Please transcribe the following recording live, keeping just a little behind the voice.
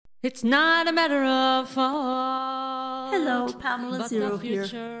It's not a matter of fault. Hello, Pamela Zero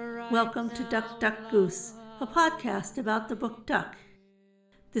here. Welcome to Duck, Duck, Goose, a podcast about the book Duck.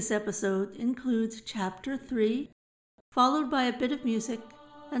 This episode includes Chapter 3, followed by a bit of music,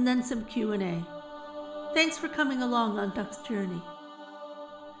 and then some Q&A. Thanks for coming along on Duck's journey.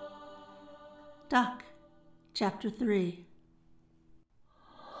 Duck, Chapter 3.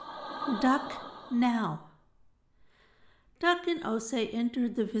 Duck now. Duck and Osei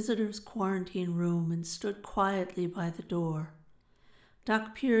entered the visitors' quarantine room and stood quietly by the door.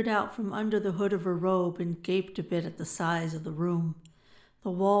 Duck peered out from under the hood of her robe and gaped a bit at the size of the room. The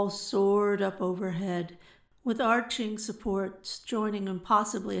walls soared up overhead, with arching supports joining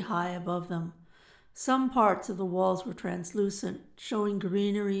impossibly high above them. Some parts of the walls were translucent, showing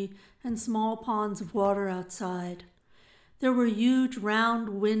greenery and small ponds of water outside. There were huge round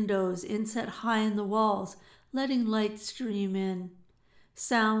windows inset high in the walls, letting light stream in.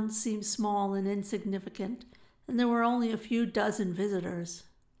 Sounds seemed small and insignificant, and there were only a few dozen visitors.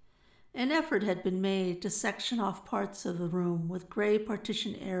 An effort had been made to section off parts of the room with gray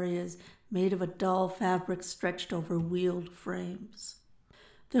partition areas made of a dull fabric stretched over wheeled frames.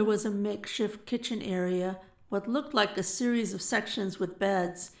 There was a makeshift kitchen area, what looked like a series of sections with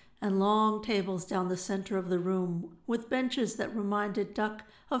beds, and long tables down the center of the room, with benches that reminded Duck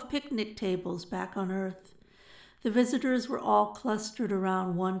of picnic tables back on Earth. The visitors were all clustered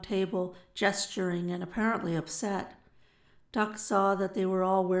around one table, gesturing and apparently upset. Duck saw that they were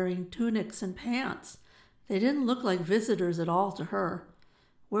all wearing tunics and pants. They didn't look like visitors at all to her.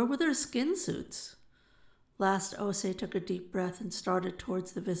 Where were their skin suits? Last, Osei took a deep breath and started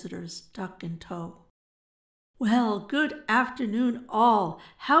towards the visitors, Duck in tow. "Well, good afternoon, all.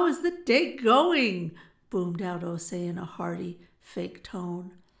 How is the day going?" boomed out Osei in a hearty, fake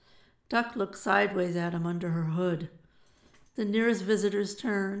tone. Duck looked sideways at him under her hood. The nearest visitors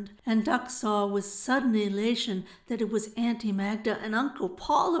turned, and Duck saw with sudden elation that it was Auntie Magda and Uncle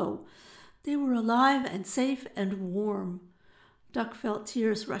Paulo. They were alive and safe and warm. Duck felt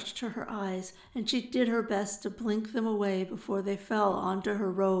tears rush to her eyes, and she did her best to blink them away before they fell onto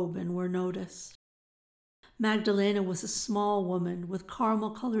her robe and were noticed. Magdalena was a small woman with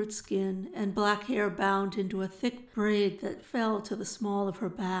caramel-colored skin and black hair bound into a thick braid that fell to the small of her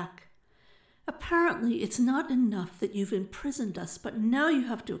back. "Apparently it's not enough that you've imprisoned us, but now you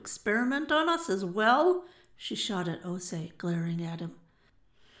have to experiment on us as well?" she shot at Osei, glaring at him.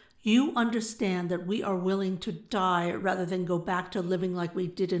 "You understand that we are willing to die rather than go back to living like we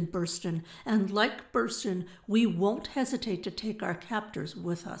did in Burston, and like Burston, we won't hesitate to take our captors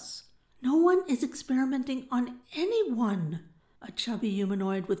with us." "No one is experimenting on anyone," a chubby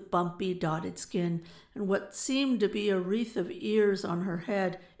humanoid with bumpy, dotted skin and what seemed to be a wreath of ears on her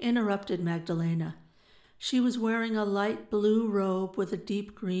head interrupted Magdalena. She was wearing a light blue robe with a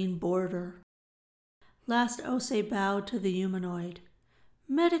deep green border. Last, Osei bowed to the humanoid.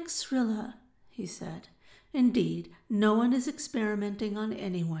 "Medic Srilla," he said. "Indeed, no one is experimenting on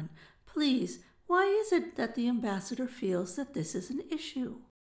anyone. Please, why is it that the ambassador feels that this is an issue?"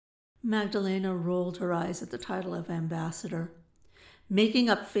 Magdalena rolled her eyes at the title of ambassador. "Making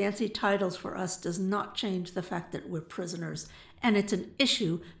up fancy titles for us does not change the fact that we're prisoners, and it's an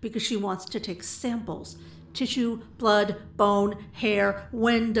issue because she wants to take samples. Tissue, blood, bone, hair.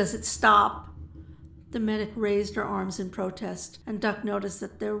 When does it stop?" The medic raised her arms in protest, and Duck noticed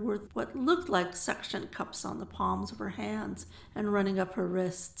that there were what looked like suction cups on the palms of her hands and running up her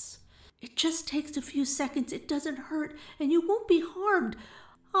wrists. "It just takes a few seconds. It doesn't hurt, and you won't be harmed.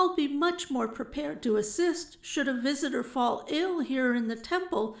 I'll be much more prepared to assist should a visitor fall ill here in the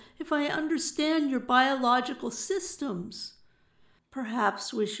temple if I understand your biological systems."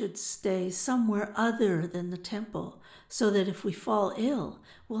 "Perhaps we should stay somewhere other than the temple, so that if we fall ill,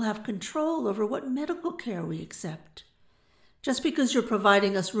 we'll have control over what medical care we accept." "Just because you're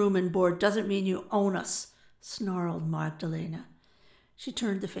providing us room and board doesn't mean you own us," snarled Magdalena. She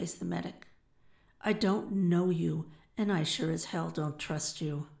turned to face the medic. "I don't know you, and I sure as hell don't trust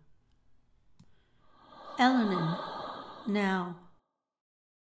you." Elenin, now.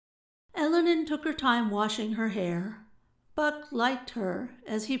 Elenin took her time washing her hair. Buck liked her,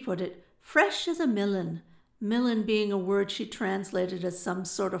 as he put it, fresh as a millen, millen being a word she translated as some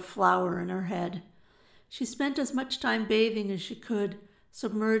sort of flower in her head. She spent as much time bathing as she could,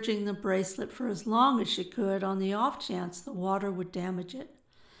 submerging the bracelet for as long as she could on the off chance the water would damage it.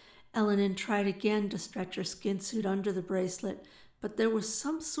 Elenin tried again to stretch her skin suit under the bracelet, but there was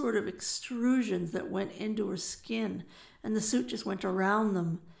some sort of extrusions that went into her skin, and the suit just went around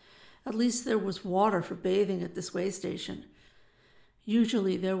them. At least there was water for bathing at this way station.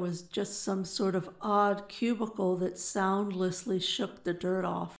 Usually there was just some sort of odd cubicle that soundlessly shook the dirt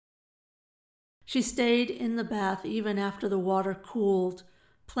off. She stayed in the bath even after the water cooled,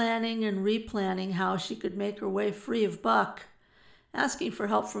 planning and replanning how she could make her way free of Buck. Asking for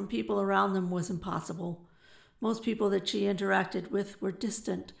help from people around them was impossible. Most people that she interacted with were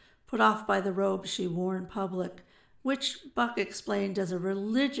distant, put off by the robes she wore in public, which Buck explained as a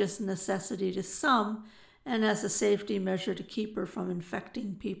religious necessity to some and as a safety measure to keep her from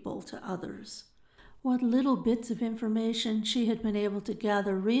infecting people to others. What little bits of information she had been able to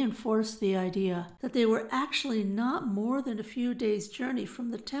gather reinforced the idea that they were actually not more than a few days' journey from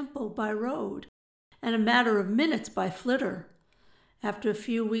the temple by road, and a matter of minutes by flitter. After a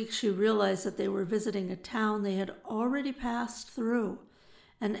few weeks, she realized that they were visiting a town they had already passed through,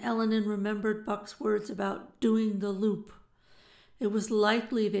 and Eleanor remembered Buck's words about doing the loop. It was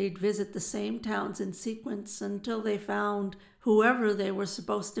likely they'd visit the same towns in sequence until they found whoever they were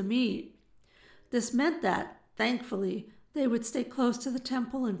supposed to meet. This meant that, thankfully, they would stay close to the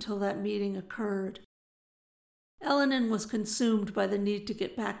temple until that meeting occurred. Eleanor was consumed by the need to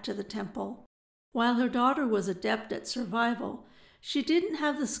get back to the temple. While her daughter was adept at survival, she didn't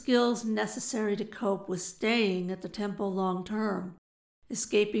have the skills necessary to cope with staying at the temple long term.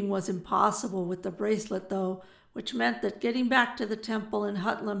 Escaping was impossible with the bracelet, though, which meant that getting back to the temple in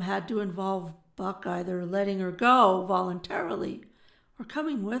Hutlam had to involve Buck either letting her go voluntarily or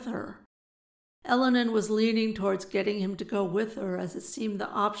coming with her. Eleanor was leaning towards getting him to go with her, as it seemed the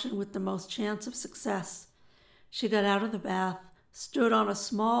option with the most chance of success. She got out of the bath, stood on a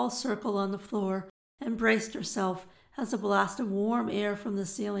small circle on the floor, and braced herself as a blast of warm air from the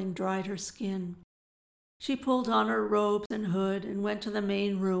ceiling dried her skin. She pulled on her robes and hood and went to the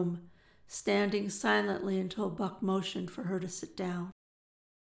main room, standing silently until Buck motioned for her to sit down.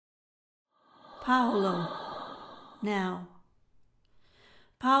 Paolo, now.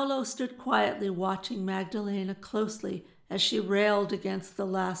 Paolo stood quietly watching Magdalena closely as she railed against the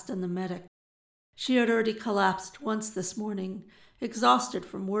last and the medic. She had already collapsed once this morning, exhausted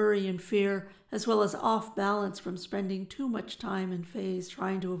from worry and fear, as well as off balance from spending too much time in phase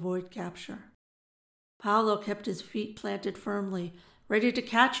trying to avoid capture. Paolo kept his feet planted firmly, ready to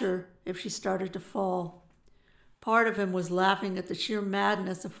catch her if she started to fall. Part of him was laughing at the sheer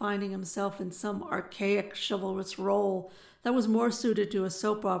madness of finding himself in some archaic chivalrous role that was more suited to a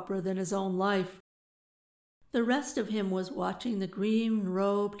soap opera than his own life. The rest of him was watching the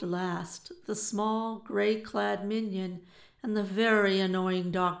green-robed last, the small, gray-clad minion, and the very annoying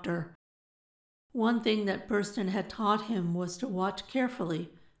doctor. One thing that Burston had taught him was to watch carefully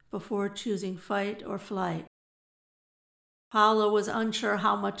before choosing fight or flight. Paolo was unsure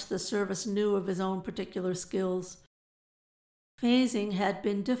how much the service knew of his own particular skills. Phasing had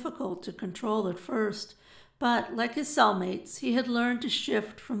been difficult to control at first, but, like his cellmates, he had learned to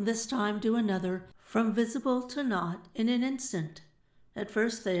shift from this time to another, from visible to not, in an instant. At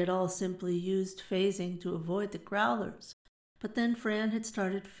first they had all simply used phasing to avoid the growlers, but then Fran had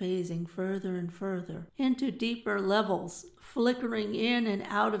started phasing further and further, into deeper levels, flickering in and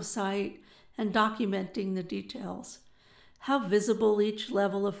out of sight and documenting the details. How visible each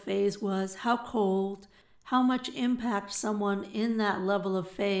level of phase was, how cold, how much impact someone in that level of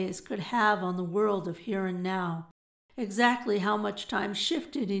phase could have on the world of here and now, exactly how much time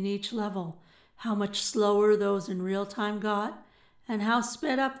shifted in each level, how much slower those in real time got, and how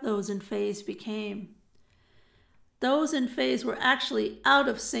sped up those in phase became. Those in phase were actually out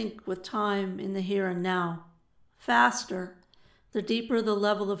of sync with time in the here and now. Faster. The deeper the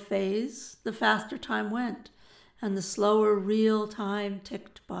level of phase, the faster time went, and the slower real time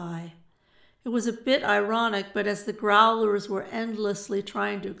ticked by. It was a bit ironic, but as the growlers were endlessly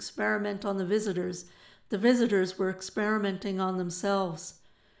trying to experiment on the visitors were experimenting on themselves.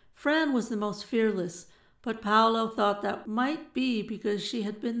 Fran was the most fearless, but Paolo thought that might be because she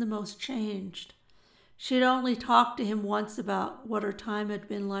had been the most changed. She had only talked to him once about what her time had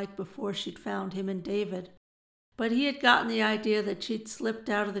been like before she'd found him and David, but he had gotten the idea that she'd slipped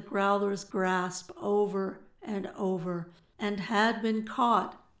out of the growler's grasp over and over, and had been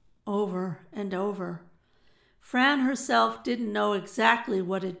caught over and over. Fran herself didn't know exactly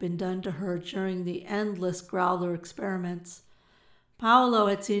what had been done to her during the endless growler experiments. Paolo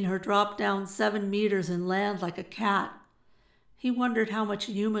had seen her drop down 7 meters and land like a cat. He wondered how much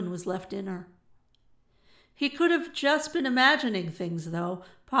human was left in her. He could have just been imagining things, though.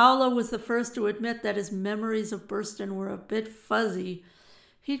 Paolo was the first to admit that his memories of Burston were a bit fuzzy.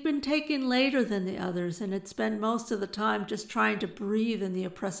 He'd been taken later than the others and had spent most of the time just trying to breathe in the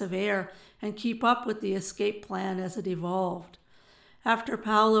oppressive air and keep up with the escape plan as it evolved. After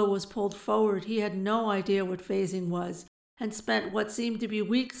Paolo was pulled forward, he had no idea what phasing was and spent what seemed to be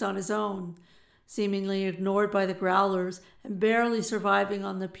weeks on his own. seemingly ignored by the growlers and barely surviving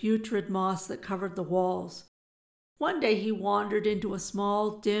on the putrid moss that covered the walls. One day he wandered into a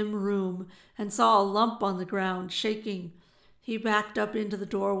small, dim room and saw a lump on the ground, shaking. He backed up into the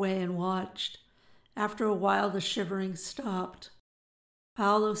doorway and watched. After a while, the shivering stopped.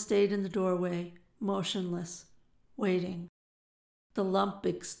 Paolo stayed in the doorway, motionless, waiting. The lump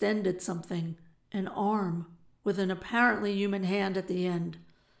extended something, an arm, with an apparently human hand at the end.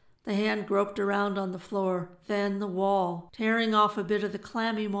 The hand groped around on the floor, then the wall, tearing off a bit of the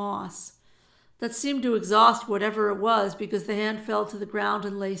clammy moss. That seemed to exhaust whatever it was, because the hand fell to the ground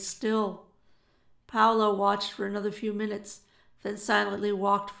and lay still. Paolo watched for another few minutes, then silently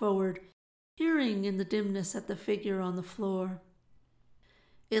walked forward, peering in the dimness at the figure on the floor.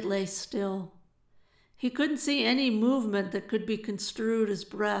 It lay still. He couldn't see any movement that could be construed as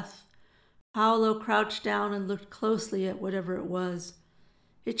breath. Paolo crouched down and looked closely at whatever it was.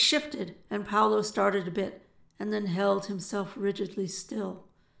 It shifted, and Paolo started a bit, and then held himself rigidly still.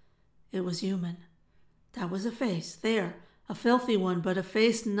 It was human. That was a face, there, a filthy one, but a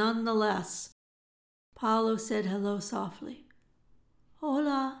face nonetheless. Paolo said hello softly.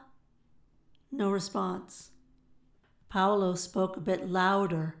 Hola. No response. Paolo spoke a bit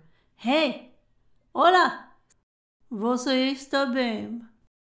louder. Hey! Hola! Você está bem?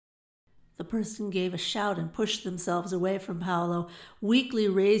 The person gave a shout and pushed themselves away from Paolo, weakly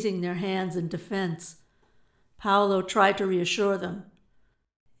raising their hands in defense. Paolo tried to reassure them.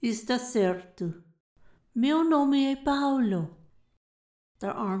 Está certo. Meu nome é Paolo.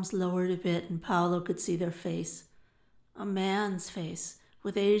 Their arms lowered a bit and Paolo could see their face. A man's face,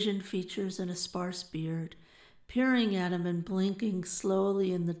 with Asian features and a sparse beard, peering at him and blinking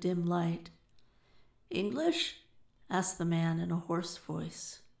slowly in the dim light. English? Asked the man in a hoarse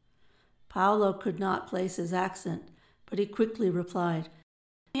voice. Paolo could not place his accent, but he quickly replied,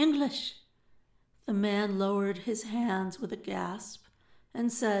 English. The man lowered his hands with a gasp and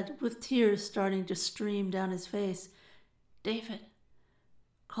said, with tears starting to stream down his face, David.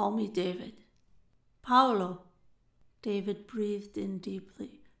 Call me David. Paolo. David breathed in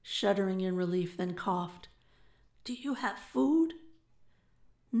deeply, shuddering in relief, then coughed. Do you have food?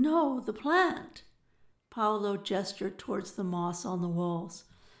 No, the plant. Paolo gestured towards the moss on the walls.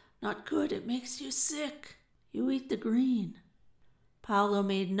 Not good, it makes you sick. You eat the green. Paolo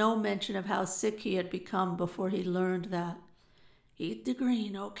made no mention of how sick he had become before he learned that. Eat the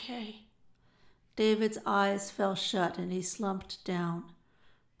green, okay. David's eyes fell shut and he slumped down.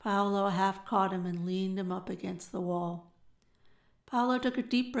 Paolo half caught him and leaned him up against the wall. Paolo took a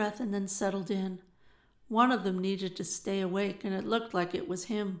deep breath and then settled in. One of them needed to stay awake, and it looked like it was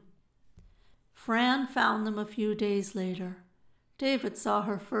him. Fran found them a few days later. David saw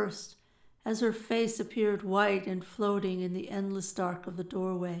her first, as her face appeared white and floating in the endless dark of the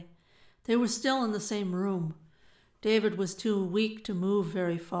doorway. They were still in the same room. David was too weak to move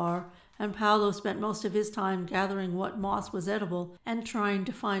very far, and Paolo spent most of his time gathering what moss was edible and trying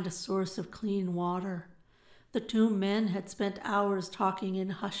to find a source of clean water. The two men had spent hours talking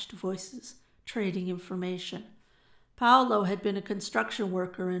in hushed voices, trading information. Paolo had been a construction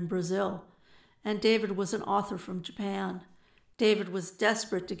worker in Brazil, and David was an author from Japan. David was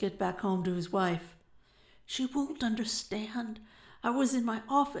desperate to get back home to his wife. She won't understand. I was in my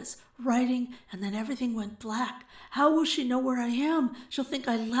office, writing, and then everything went black. How will she know where I am? She'll think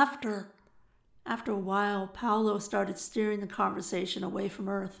I left her. After a while, Paolo started steering the conversation away from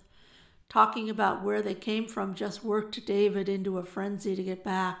Earth. Talking about where they came from just worked David into a frenzy to get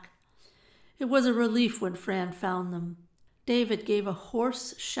back. It was a relief when Fran found them. David gave a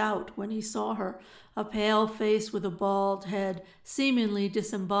hoarse shout when he saw her, a pale face with a bald head, seemingly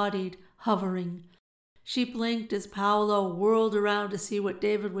disembodied, hovering. She blinked as Paolo whirled around to see what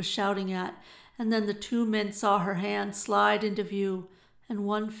David was shouting at, and then the two men saw her hand slide into view, and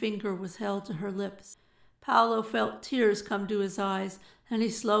one finger was held to her lips. Paolo felt tears come to his eyes, and he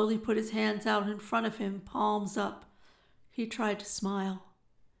slowly put his hands out in front of him, palms up. He tried to smile.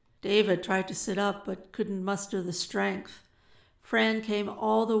 David tried to sit up, but couldn't muster the strength. Fran came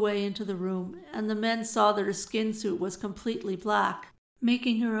all the way into the room, and the men saw that her skin suit was completely black,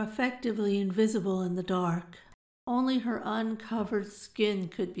 making her effectively invisible in the dark. Only her uncovered skin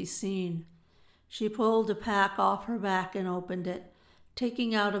could be seen. She pulled a pack off her back and opened it,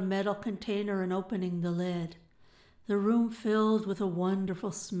 taking out a metal container and opening the lid. The room filled with a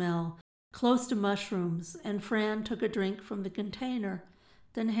wonderful smell, close to mushrooms, and Fran took a drink from the container,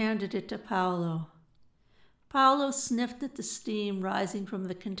 then handed it to Paolo. Paolo sniffed at the steam rising from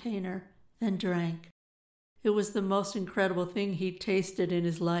the container, then drank. It was the most incredible thing he'd tasted in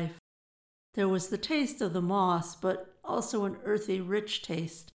his life. There was the taste of the moss, but also an earthy, rich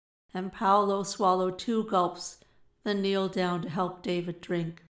taste, and Paolo swallowed 2 gulps, then kneeled down to help David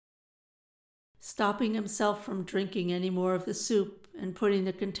drink. Stopping himself from drinking any more of the soup and putting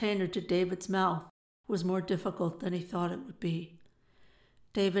the container to David's mouth was more difficult than he thought it would be.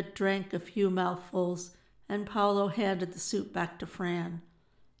 David drank a few mouthfuls, and Paolo handed the soup back to Fran.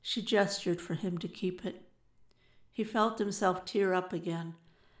 She gestured for him to keep it. He felt himself tear up again.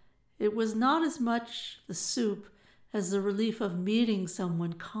 It was not as much the soup as the relief of meeting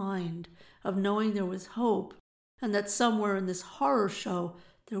someone kind, of knowing there was hope, and that somewhere in this horror show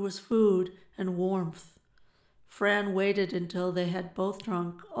there was food and warmth. Fran waited until they had both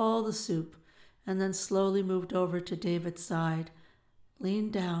drunk all the soup, and then slowly moved over to David's side,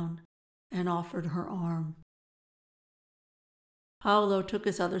 leaned down, and offered her arm. Paolo took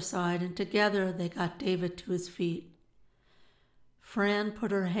his other side, and together they got David to his feet. Fran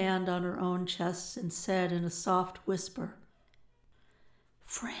put her hand on her own chest and said in a soft whisper,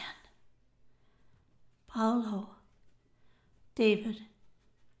 "Fran, Paolo, David,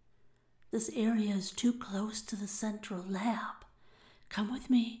 this area is too close to the central lab. Come with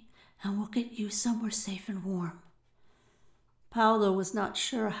me and we'll get you somewhere safe and warm." Paolo was not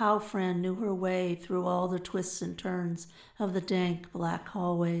sure how Fran knew her way through all the twists and turns of the dank black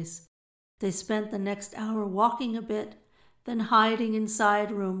hallways. They spent the next hour walking a bit, then hiding in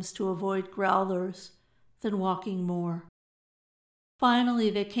side rooms to avoid growlers, then walking more. Finally,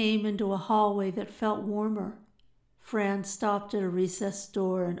 they came into a hallway that felt warmer. Fran stopped at a recessed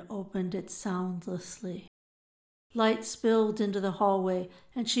door and opened it soundlessly. Light spilled into the hallway,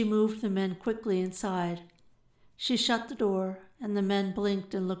 and she moved the men quickly inside. She shut the door, and the men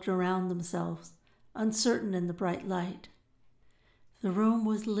blinked and looked around themselves, uncertain in the bright light. The room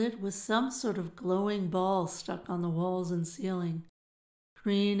was lit with some sort of glowing ball stuck on the walls and ceiling.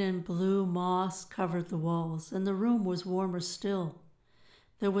 Green and blue moss covered the walls, and the room was warmer still.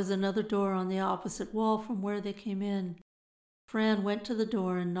 There was another door on the opposite wall from where they came in. Fran went to the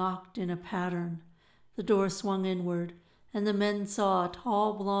door and knocked in a pattern. The door swung inward, and the men saw a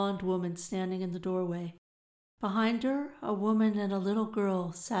tall blonde woman standing in the doorway. Behind her, a woman and a little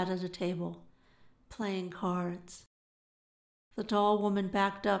girl sat at a table, playing cards. The tall woman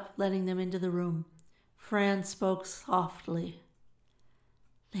backed up, letting them into the room. Fran spoke softly.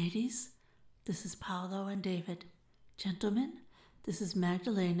 "Ladies, this is Paolo and David. Gentlemen, this is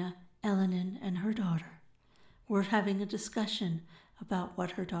Magdalena, Eleanor, and her daughter. We're having a discussion about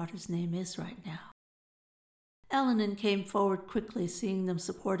what her daughter's name is right now." Eleanor came forward quickly, seeing them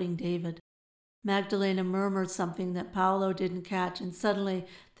supporting David. Magdalena murmured something that Paolo didn't catch, and suddenly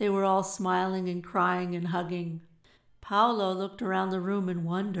they were all smiling and crying and hugging. Paolo looked around the room in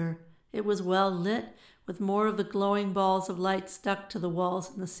wonder. It was well lit, with more of the glowing balls of light stuck to the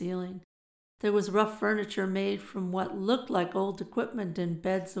walls and the ceiling. There was rough furniture made from what looked like old equipment and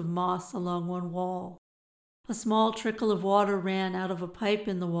beds of moss along one wall. A small trickle of water ran out of a pipe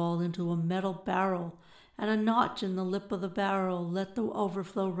in the wall into a metal barrel, and a notch in the lip of the barrel let the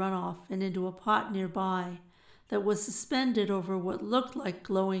overflow run off and into a pot nearby that was suspended over what looked like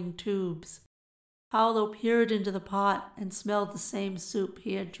glowing tubes. Paolo peered into the pot and smelled the same soup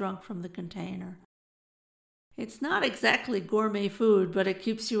he had drunk from the container. "It's not exactly gourmet food, but it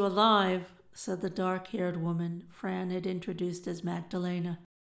keeps you alive," said the dark-haired woman Fran had introduced as Magdalena.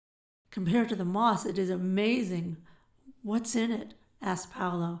 "Compared to the moss, it is amazing. What's in it?" asked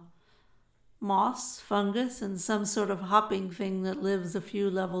Paolo. "Moss, fungus, and some sort of hopping thing that lives a few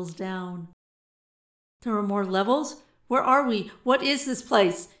levels down." "There are more levels? Where are we? What is this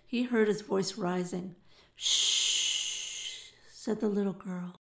place?" He heard his voice rising. "Shh," said the little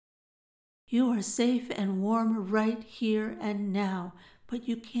girl. "You are safe and warm right here and now, but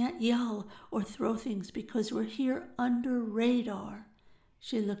you can't yell or throw things because we're here under radar."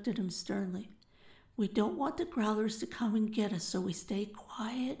 She looked at him sternly. "We don't want the growlers to come and get us, so we stay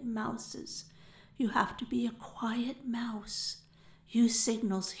quiet mouses. You have to be a quiet mouse. Use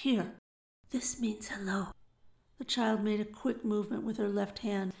signals here. This means hello." The child made a quick movement with her left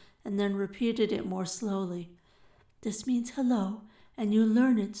hand and then repeated it more slowly. "This means hello, and you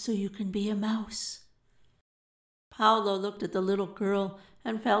learn it so you can be a mouse." Paolo looked at the little girl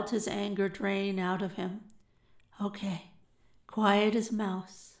and felt his anger drain out of him. "Okay, quiet as a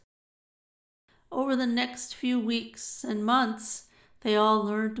mouse." Over the next few weeks and months, they all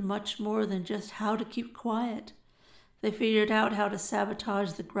learned much more than just how to keep quiet. They figured out how to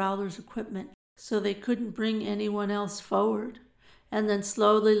sabotage the growlers' equipment so they couldn't bring anyone else forward, and then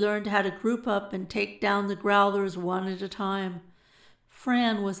slowly learned how to group up and take down the growlers one at a time.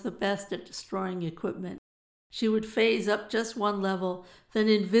 Fran was the best at destroying equipment. She would phase up just one level, then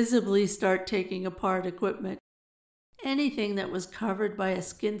invisibly start taking apart equipment. Anything that was covered by a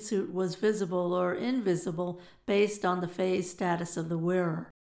skin suit was visible or invisible based on the phase status of the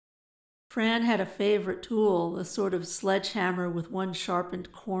wearer. Fran had a favorite tool, a sort of sledgehammer with one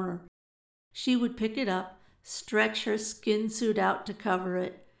sharpened corner. She would pick it up, stretch her skin suit out to cover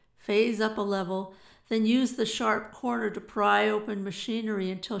it, phase up a level, then use the sharp corner to pry open machinery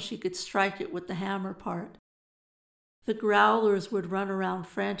until she could strike it with the hammer part. The growlers would run around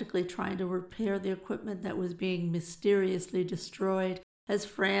frantically trying to repair the equipment that was being mysteriously destroyed as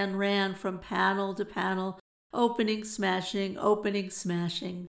Fran ran from panel to panel, opening, smashing.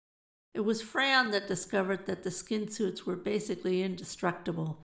 It was Fran that discovered that the skin suits were basically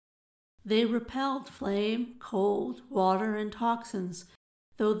indestructible. They repelled flame, cold, water, and toxins,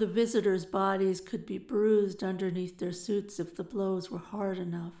 though the visitors' bodies could be bruised underneath their suits if the blows were hard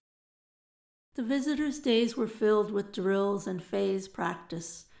enough. The visitors' days were filled with drills and phase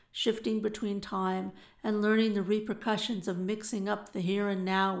practice, shifting between time and learning the repercussions of mixing up the here and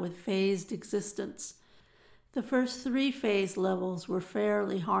now with phased existence. The first 3 phase levels were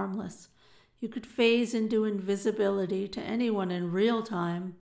fairly harmless. You could phase into invisibility to anyone in real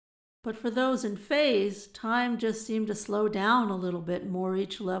time, but for those in phase, time just seemed to slow down a little bit more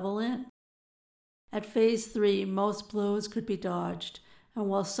each level in. At phase 3, most blows could be dodged, and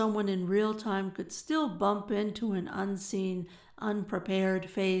while someone in real time could still bump into an unseen, unprepared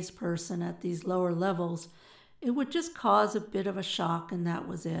phase person at these lower levels, it would just cause a bit of a shock, and that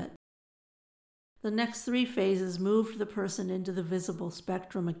was it. The next 3 phases moved the person into the visible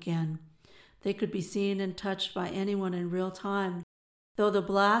spectrum again. They could be seen and touched by anyone in real time, though the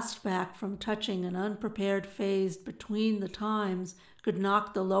blast back from touching an unprepared phase between the times could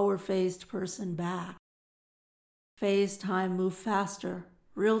knock the lower phased person back. Phase time moved faster,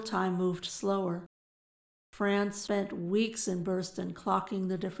 real time moved slower. Fran spent weeks in Burston clocking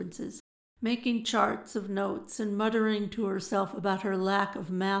the differences, making charts of notes and muttering to herself about her lack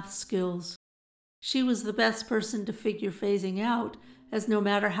of math skills. She was the best person to figure phasing out, as no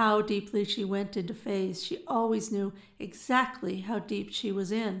matter how deeply she went into phase, she always knew exactly how deep she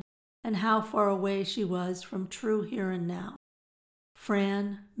was in and how far away she was from true here and now.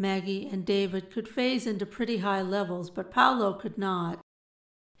 Fran, Maggie, and David could phase into pretty high levels, but Paolo could not.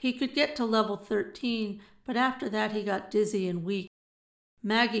 He could get to level 13, but after that he got dizzy and weak.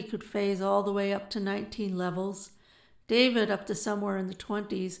 Maggie could phase all the way up to 19 levels, David up to somewhere in the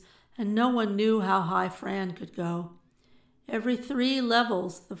 20s, and no one knew how high Fran could go. Every 3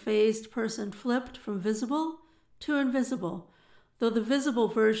 levels, the phased person flipped from visible to invisible, though the visible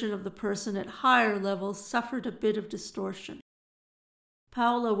version of the person at higher levels suffered a bit of distortion.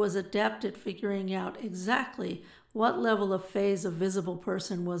 Paolo was adept at figuring out exactly what level of phase a visible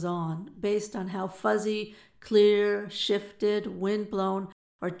person was on, based on how fuzzy, clear, shifted, windblown,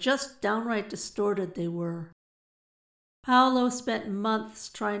 or just downright distorted they were. Paolo spent months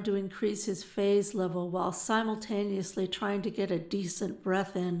trying to increase his phase level while simultaneously trying to get a decent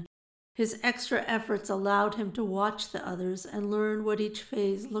breath in. His extra efforts allowed him to watch the others and learn what each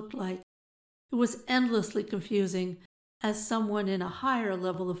phase looked like. It was endlessly confusing, as someone in a higher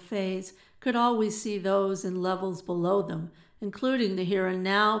level of phase could always see those in levels below them, including the here and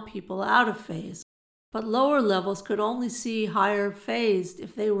now people out of phase, but lower levels could only see higher phased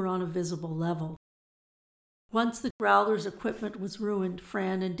if they were on a visible level. Once the Growler's equipment was ruined,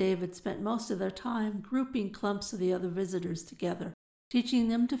 Fran and David spent most of their time grouping clumps of the other visitors together, teaching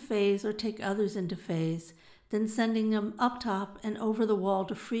them to phase or take others into phase, then sending them up top and over the wall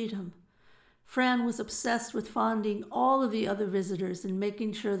to freedom. Fran was obsessed with finding all of the other visitors and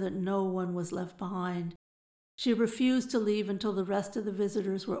making sure that no one was left behind. She refused to leave until the rest of the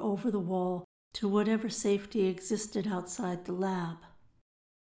visitors were over the wall to whatever safety existed outside the lab.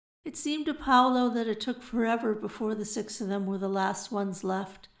 It seemed to Paolo that it took forever before the 6 of them were the last ones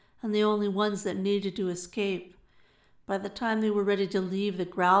left and the only ones that needed to escape. By the time they were ready to leave, the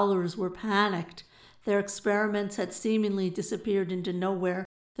Growlers were panicked. Their experiments had seemingly disappeared into nowhere.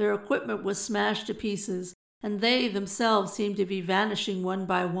 Their equipment was smashed to pieces, and they themselves seemed to be vanishing one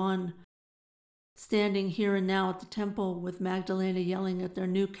by one. Standing here and now at the temple with Magdalena yelling at their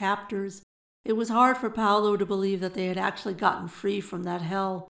new captors, it was hard for Paolo to believe that they had actually gotten free from that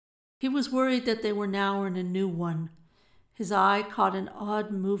hell. He was worried that they were now in a new one. His eye caught an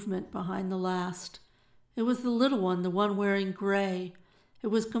odd movement behind the last. It was the little one, the one wearing gray. It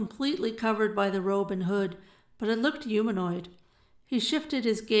was completely covered by the robe and hood, but it looked humanoid. He shifted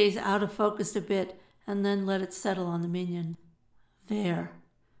his gaze out of focus a bit and then let it settle on the minion. There.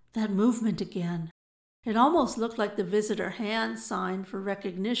 That movement again. It almost looked like the visitor hand signed for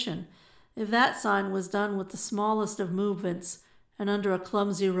recognition, if that sign was done with the smallest of movements and under a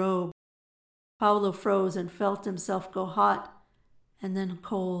clumsy robe. Paolo froze and felt himself go hot and then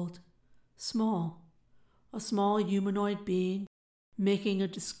cold, small, a small humanoid being making a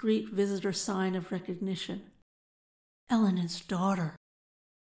discreet visitor sign of recognition. Elena's daughter.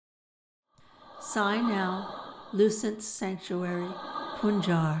 Sign now, Lucent Sanctuary,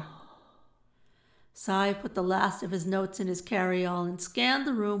 Punjar. Sai put the last of his notes in his carry-all and scanned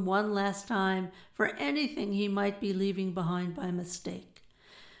the room one last time for anything he might be leaving behind by mistake.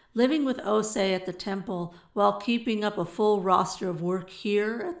 Living with Osei at the temple while keeping up a full roster of work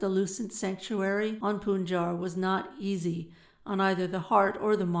here at the Lucent Sanctuary on Punjar was not easy on either the heart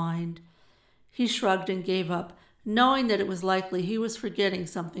or the mind. He shrugged and gave up, knowing that it was likely he was forgetting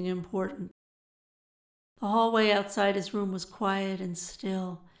something important. The hallway outside his room was quiet and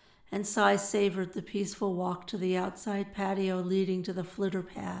still, and Sai savored the peaceful walk to the outside patio leading to the flitter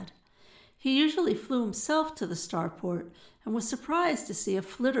pad. He usually flew himself to the starport and was surprised to see a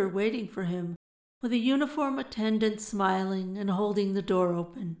flitter waiting for him, with a uniform attendant smiling and holding the door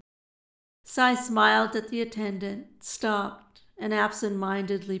open. Sai smiled at the attendant, stopped, and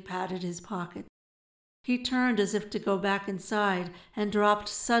absent-mindedly patted his pocket. He turned as if to go back inside and dropped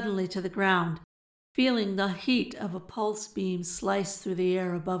suddenly to the ground, feeling the heat of a pulse beam slice through the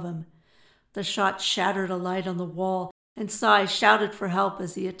air above him. The shot shattered a light on the wall, and Sai shouted for help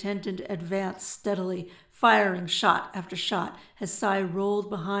as the attendant advanced steadily, firing shot after shot as Sai rolled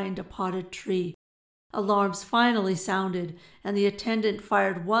behind a potted tree. Alarms finally sounded, and the attendant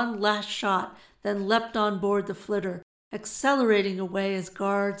fired one last shot, then leapt on board the flitter, accelerating away as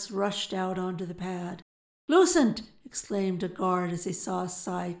guards rushed out onto the pad. "Lucent!" exclaimed a guard as he saw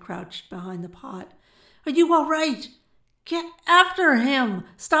Sai crouched behind the pot. "Are you all right? Get after him!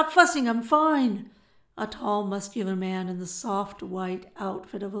 Stop fussing, I'm fine!" A tall, muscular man in the soft white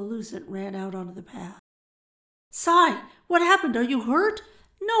outfit of a Lucent ran out onto the pad. "Sai, what happened? Are you hurt?"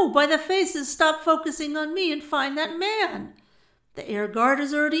 "No, by the faces, stop focusing on me and find that man." "The air guard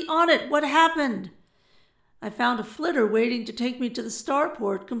is already on it. What happened?" "I found a flitter waiting to take me to the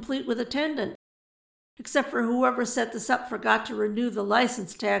starport, complete with attendant. Except for whoever set this up forgot to renew the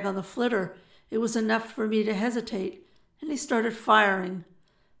license tag on the flitter. It was enough for me to hesitate, and he started firing."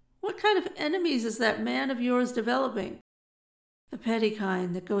 "What kind of enemies is that man of yours developing?" "The petty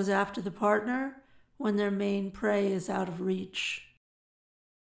kind that goes after the partner when their main prey is out of reach."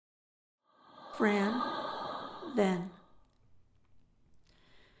 Fran, then.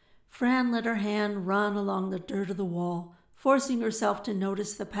 Fran let her hand run along the dirt of the wall, forcing herself to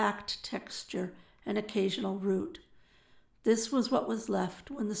notice the packed texture and occasional root. This was what was left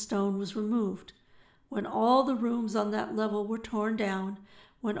when the stone was removed, when all the rooms on that level were torn down,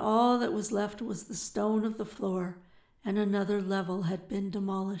 when all that was left was the stone of the floor, and another level had been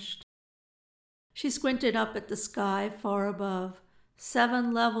demolished. She squinted up at the sky far above,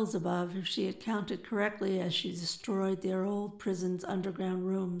 7 levels above if she had counted correctly as she destroyed their old prison's underground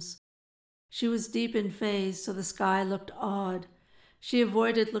rooms. She was deep in phase, so the sky looked odd. She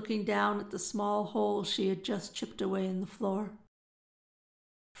avoided looking down at the small hole she had just chipped away in the floor.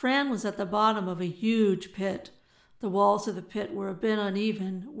 Fran was at the bottom of a huge pit. The walls of the pit were a bit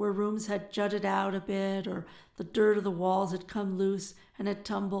uneven, where rooms had jutted out a bit or the dirt of the walls had come loose and had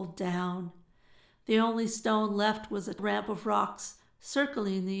tumbled down. The only stone left was a ramp of rocks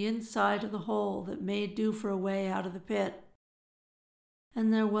circling the inside of the hole that made do for a way out of the pit.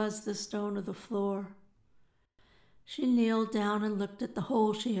 And there was the stone of the floor. She kneeled down and looked at the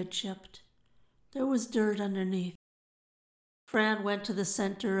hole she had chipped. There was dirt underneath. Fran went to the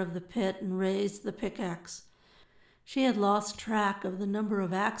center of the pit and raised the pickaxe. She had lost track of the number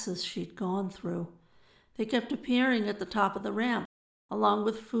of axes she'd gone through. They kept appearing at the top of the ramp, along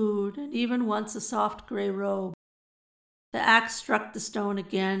with food and even once a soft gray robe. The axe struck the stone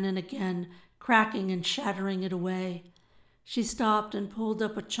again and again, cracking and shattering it away. She stopped and pulled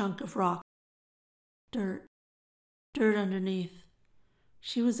up a chunk of rock. Dirt underneath.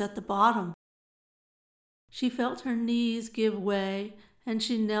 She was at the bottom. She felt her knees give way, and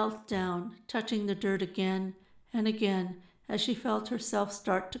she knelt down, touching the dirt again and again as she felt herself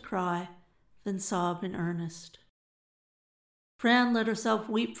start to cry, then sob in earnest. Fran let herself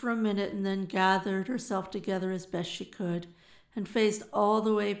weep for a minute and then gathered herself together as best she could and faced all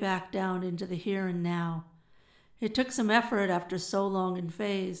the way back down into the here and now. It took some effort after so long in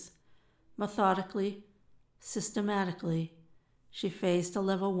phase. Methodically, systematically, she faced a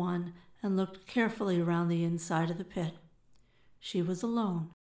level 1 and looked carefully around the inside of the pit. She was alone.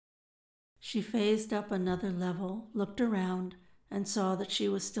 She phased up another level, looked around, and saw that she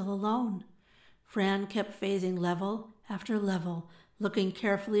was still alone. Fran kept phasing level after level, looking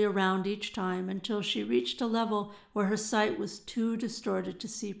carefully around each time until she reached a level where her sight was too distorted to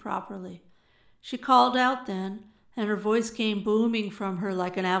see properly. She called out then, and her voice came booming from her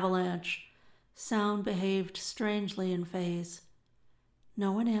like an avalanche. Sound behaved strangely in phase.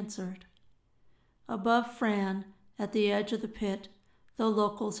 No one answered. Above Fran, at the edge of the pit, the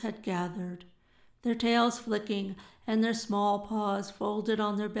locals had gathered, their tails flicking and their small paws folded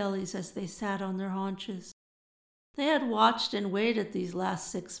on their bellies as they sat on their haunches. They had watched and waited these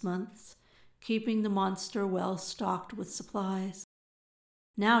last 6 months, keeping the monster well stocked with supplies.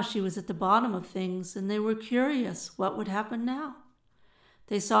 Now she was at the bottom of things, and they were curious what would happen now.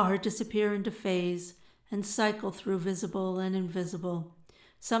 They saw her disappear into phase and cycle through visible and invisible.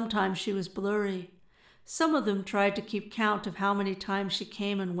 Sometimes she was blurry. Some of them tried to keep count of how many times she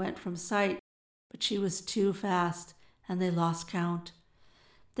came and went from sight, but she was too fast, and they lost count.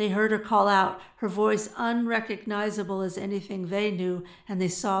 They heard her call out, her voice unrecognizable as anything they knew, and they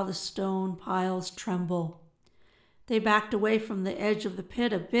saw the stone piles tremble. They backed away from the edge of the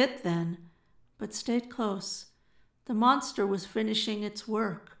pit a bit then, but stayed close. The monster was finishing its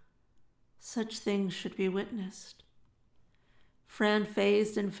work. Such things should be witnessed. Fran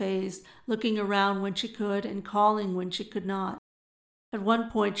phased and phased, looking around when she could and calling when she could not. At one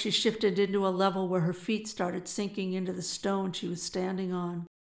point she shifted into a level where her feet started sinking into the stone she was standing on.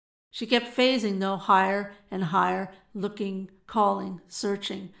 She kept phasing, though, higher and higher, looking, calling,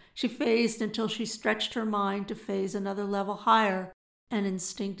 searching. She phased until she stretched her mind to phase another level higher, and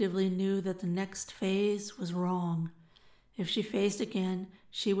instinctively knew that the next phase was wrong. If she phased again,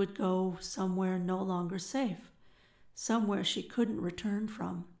 she would go somewhere no longer safe, somewhere she couldn't return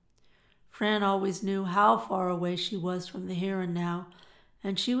from. Fran always knew how far away she was from the here and now,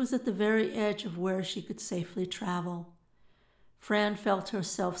 and she was at the very edge of where she could safely travel. Fran felt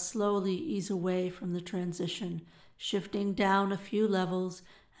herself slowly ease away from the transition, shifting down a few levels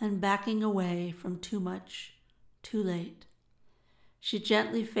and backing away from too much, too late. She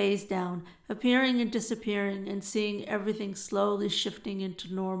gently phased down, appearing and disappearing and seeing everything slowly shifting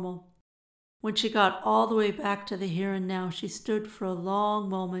into normal. When she got all the way back to the here and now, she stood for a long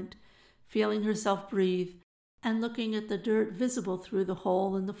moment, feeling herself breathe and looking at the dirt visible through the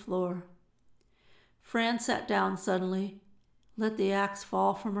hole in the floor. Fran sat down suddenly, let the axe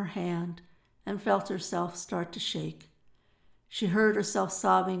fall from her hand, and felt herself start to shake. She heard herself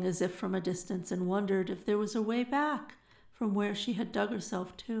sobbing as if from a distance and wondered if there was a way back from where she had dug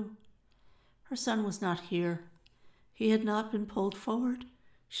herself to. Her son was not here. He had not been pulled forward.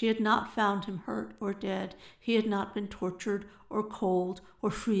 She had not found him hurt or dead. He had not been tortured or cold or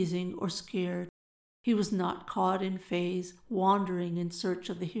freezing or scared. He was not caught in phase, wandering in search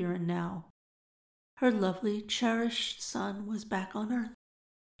of the here and now. Her lovely, cherished son was back on earth.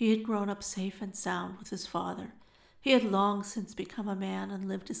 He had grown up safe and sound with his father. He had long since become a man and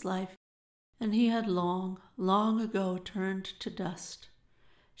lived his life, and he had long, long ago turned to dust.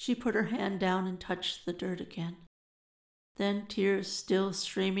 She put her hand down and touched the dirt again. Then, tears still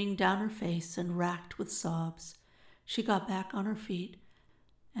streaming down her face and racked with sobs, she got back on her feet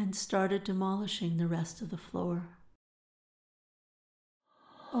and started demolishing the rest of the floor.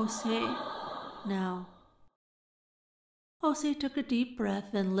 Osei, now. Osei took a deep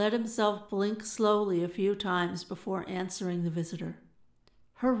breath and let himself blink slowly a few times before answering the visitor.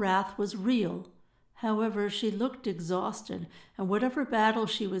 Her wrath was real. However, she looked exhausted, and whatever battle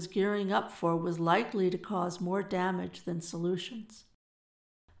she was gearing up for was likely to cause more damage than solutions.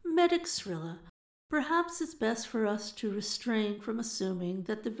 Medic Srilla, perhaps it's best for us to restrain from assuming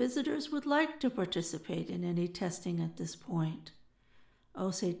that the visitors would like to participate in any testing at this point.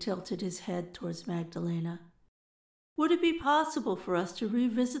 Osei tilted his head towards Magdalena. Would it be possible for us to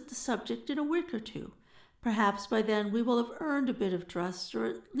revisit the subject in a week or two? Perhaps by then we will have earned a bit of trust, or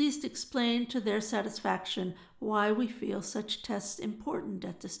at least explained to their satisfaction why we feel such tests important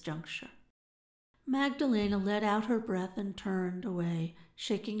at this juncture. Magdalena let out her breath and turned away,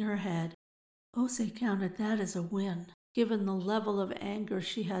 shaking her head. Osei counted that as a win, given the level of anger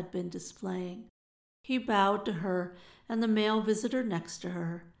she had been displaying. He bowed to her and the male visitor next to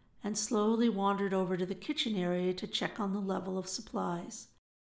her, and slowly wandered over to the kitchen area to check on the level of supplies.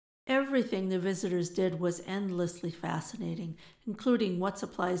 Everything the visitors did was endlessly fascinating, including what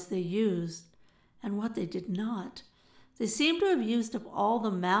supplies they used and what they did not. They seemed to have used up all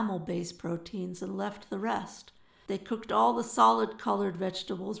the mammal-based proteins and left the rest. They cooked all the solid-colored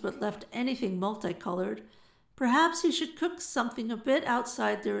vegetables but left anything multicolored. Perhaps he should cook something a bit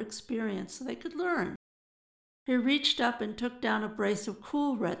outside their experience so they could learn. He reached up and took down a brace of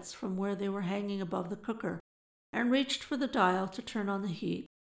coolrets from where they were hanging above the cooker and reached for the dial to turn on the heat.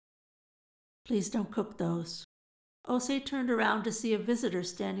 Please don't cook those. Osei turned around to see a visitor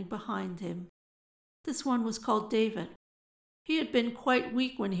standing behind him. This one was called David. He had been quite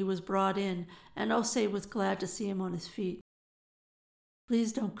weak when he was brought in, and Osei was glad to see him on his feet.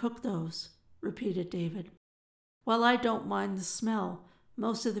 "Please don't cook those," repeated David. "While I don't mind the smell,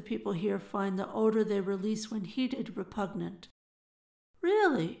 most of the people here find the odor they release when heated repugnant."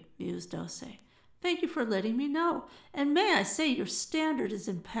 "Really?" mused Osei. "Thank you for letting me know. And may I say your standard is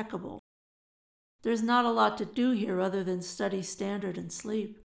impeccable. There's not a lot to do here other than study standard and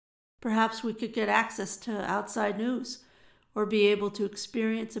sleep. Perhaps we could get access to outside news, or be able to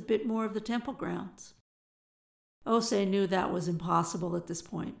experience a bit more of the temple grounds." Osei knew that was impossible at this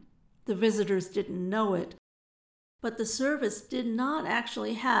point. The visitors didn't know it, but the service did not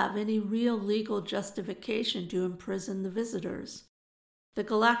actually have any real legal justification to imprison the visitors. The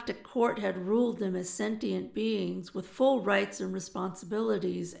Galactic Court had ruled them as sentient beings with full rights and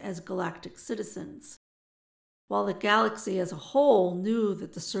responsibilities as galactic citizens. While the galaxy as a whole knew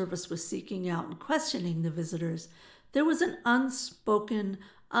that the service was seeking out and questioning the visitors, there was an unspoken,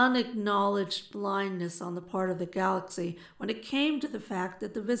 unacknowledged blindness on the part of the galaxy when it came to the fact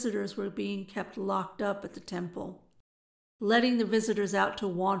that the visitors were being kept locked up at the temple. Letting the visitors out to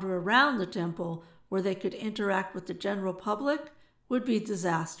wander around the temple where they could interact with the general public would be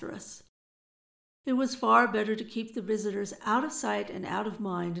disastrous. It was far better to keep the visitors out of sight and out of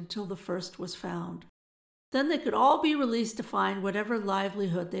mind until the first was found. Then they could all be released to find whatever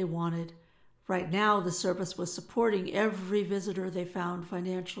livelihood they wanted. Right now, the service was supporting every visitor they found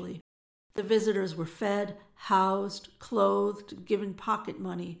financially. The visitors were fed, housed, clothed, given pocket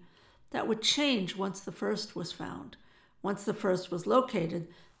money. That would change once the first was found. Once the first was located,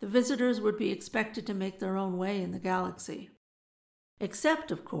 the visitors would be expected to make their own way in the galaxy. Except,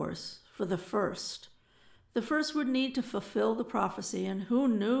 of course, for the first. The first would need to fulfill the prophecy, and who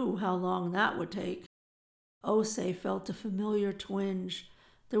knew how long that would take? Osei felt a familiar twinge.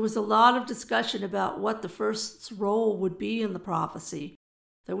 There was a lot of discussion about what the first's role would be in the prophecy.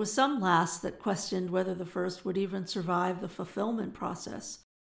 There was some last that questioned whether the first would even survive the fulfillment process.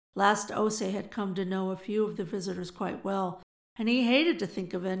 Last Osei had come to know a few of the visitors quite well, and he hated to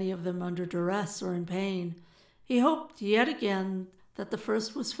think of any of them under duress or in pain. He hoped yet again that the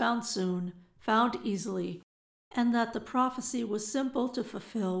first was found soon, found easily, and that the prophecy was simple to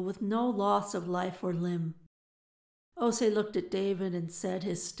fulfill with no loss of life or limb. Osei looked at David and said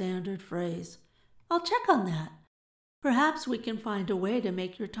his standard phrase, "I'll check on that. Perhaps we can find a way to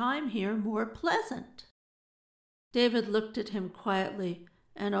make your time here more pleasant." David looked at him quietly,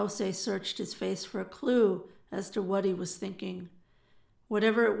 and Osei searched his face for a clue as to what he was thinking.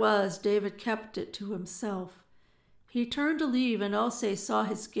 Whatever it was, David kept it to himself. He turned to leave, and Osei saw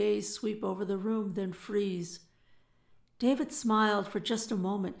his gaze sweep over the room, then freeze. David smiled for just a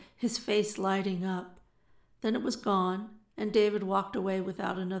moment, his face lighting up. Then it was gone, and David walked away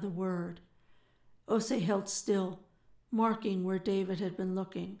without another word. Osei held still, marking where David had been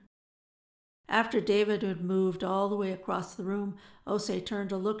looking. After David had moved all the way across the room, Osei turned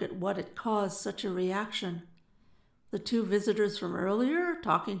to look at what had caused such a reaction. The two visitors from earlier,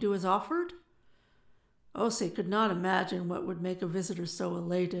 talking to his offered? Osei could not imagine what would make a visitor so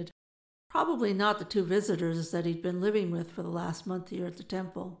elated. Probably not the two visitors that he'd been living with for the last month here at the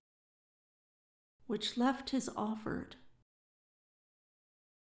temple. Which left his offered.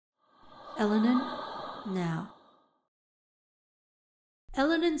 Elenin, now.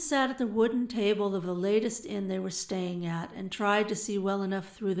 Elenin sat at the wooden table of the latest inn they were staying at and tried to see well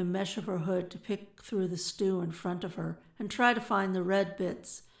enough through the mesh of her hood to pick through the stew in front of her and try to find the red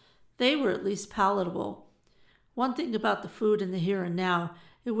bits. They were at least palatable. One thing about the food in the here and now,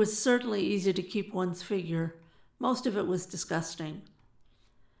 it was certainly easy to keep one's figure. Most of it was disgusting.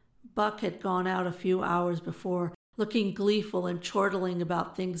 Buck had gone out a few hours before, looking gleeful and chortling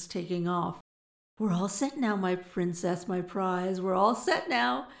about things taking off. "We're all set now, my princess, my prize. We're all set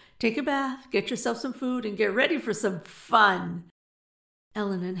now. Take a bath, get yourself some food, and get ready for some fun."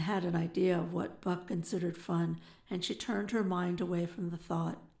 Elenin had an idea of what Buck considered fun, and she turned her mind away from the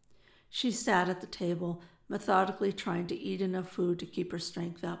thought. She sat at the table, methodically trying to eat enough food to keep her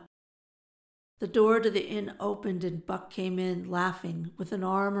strength up. The door to the inn opened and Buck came in, laughing, with an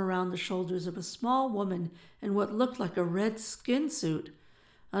arm around the shoulders of a small woman in what looked like a red skin suit.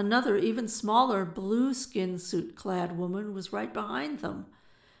 Another, even smaller, blue skin suit-clad woman was right behind them.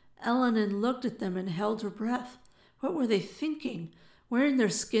 Elenin looked at them and held her breath. What were they thinking? Wearing their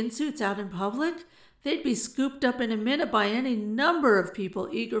skin suits out in public? They'd be scooped up in a minute by any number of people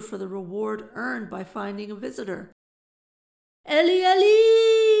eager for the reward earned by finding a visitor. "Ellie,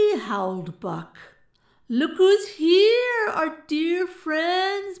 Ellie!" howled Buck. "Look who's here, our dear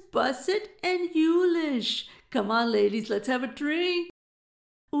friends, Busset and Eulish. Come on, ladies, let's have a drink."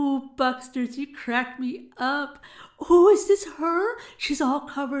 "Ooh, Oh, Bucksters, you crack me up. Oh, is this her? She's all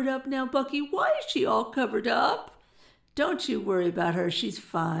covered up now, Bucky. Why is she all covered up? Don't you worry about her. She's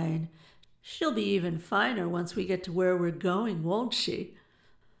fine. She'll be even finer once we get to where we're going, won't she?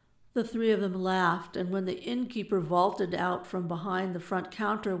 The three of them laughed, and when the innkeeper vaulted out from behind the front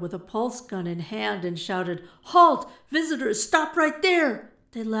counter with a pulse gun in hand and shouted, "Halt! Visitors, stop right there!"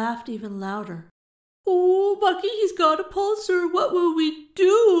 they laughed even louder. "Oh, Bucky, he's got a pulser. What will we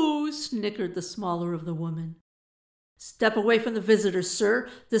do?" snickered the smaller of the women. "Step away from the visitors, sir.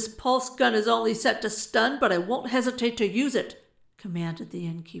 This pulse gun is only set to stun, but I won't hesitate to use it," commanded the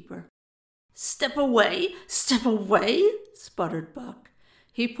innkeeper. "Step away? Step away?" sputtered Buck.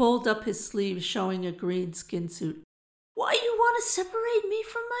 He pulled up his sleeves, showing a green skin suit. "Why you want to separate me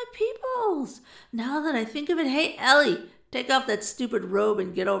from my peoples? Now that I think of it, hey, Ellie, take off that stupid robe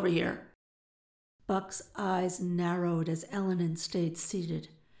and get over here." Buck's eyes narrowed as Eleanor stayed seated.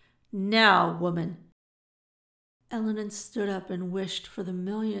 "Now, woman." Eleanor stood up and wished for the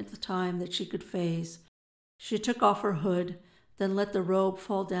millionth time that she could phase. She took off her hood, then let the robe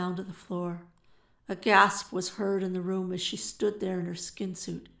fall down to the floor. A gasp was heard in the room as she stood there in her skin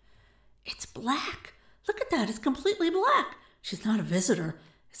suit. "It's black! Look at that, it's completely black! She's not a visitor.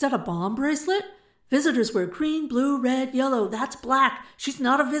 Is that a bomb bracelet? Visitors wear green, blue, red, yellow. That's black. She's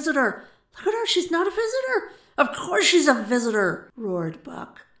not a visitor. Look at her, she's not a visitor! Of course she's a visitor!" roared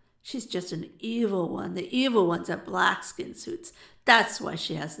Buck. "She's just an evil one. The evil ones have black skin suits. That's why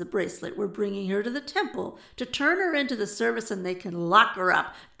she has the bracelet. We're bringing her to the temple to turn her into the service and they can lock her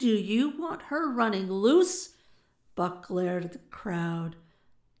up. Do you want her running loose?" Buck glared at the crowd.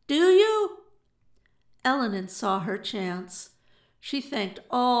 "Do you?" Eleanor saw her chance. She thanked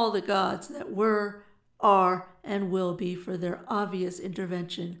all the gods that were, are, and will be for their obvious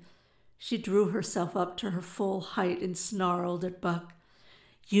intervention. She drew herself up to her full height and snarled at Buck.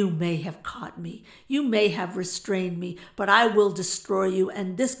 "You may have caught me, you may have restrained me, but I will destroy you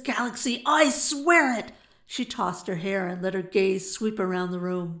and this galaxy, I swear it!" She tossed her hair and let her gaze sweep around the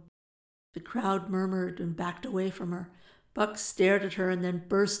room. The crowd murmured and backed away from her. Buck stared at her and then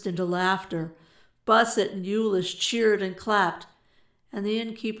burst into laughter. Bussett and Eulish cheered and clapped, and the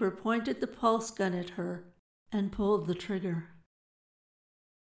innkeeper pointed the pulse gun at her and pulled the trigger.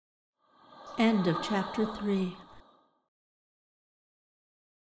 End of chapter 3.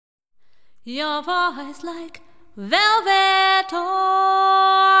 Your voice like velvet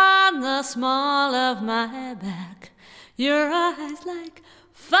on the small of my back. Your eyes like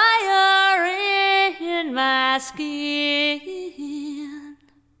fire in my skin.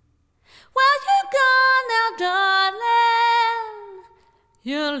 Well, you're gone now, darling.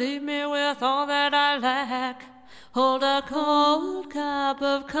 You leave me with all that I lack. Hold a cold cup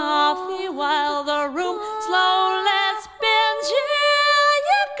of coffee while the room slowly spins you.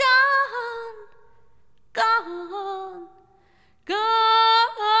 You're gone,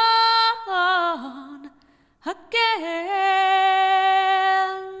 gone again.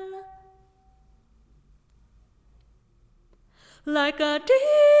 Like a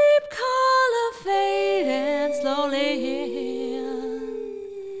deep color fading slowly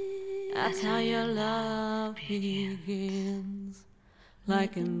in. That's how your love begins.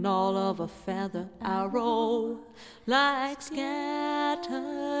 Like an all of a feathered arrow, like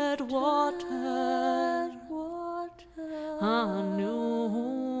scattered water on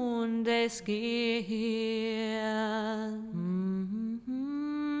noonday skin.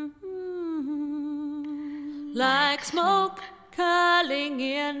 Like smoke curling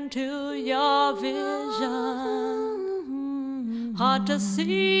into your vision, hard to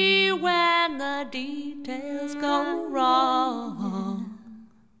see when the details go wrong.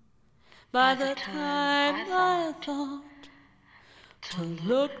 By the time I thought to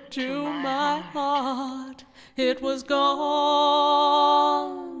look to my heart, it was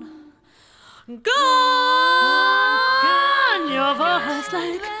gone, gone. Your voice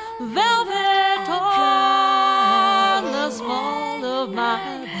like velvet on the small of my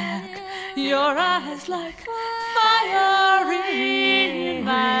back. Your eyes like fire in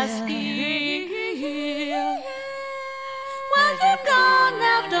my skin. Well, you're gone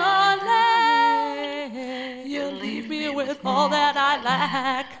now, darling. You leave me with all that I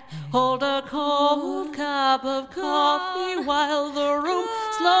lack. Hold a cold cup of coffee while the room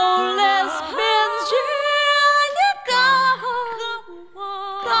slowly spins you. You're gone,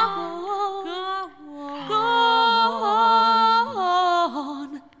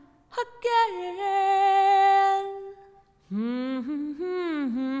 gone again.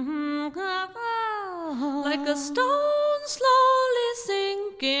 Like a stone slowly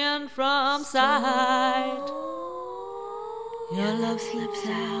sinking from sight. Your love slips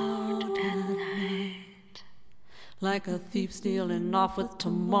out at night, like a thief stealing off with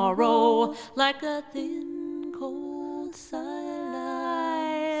tomorrow, like a thin, cold silence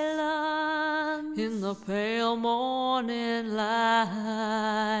in the pale morning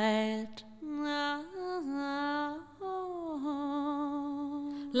light.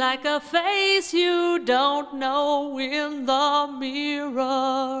 Like a face you don't know in the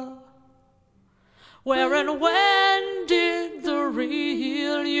mirror. Where and when did the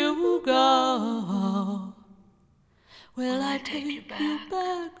real you go? Will I take you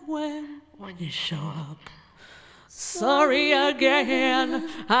back when you show up? Sorry again,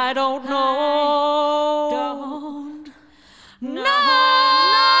 I don't know. No,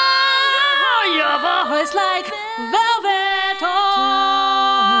 your voice like velvet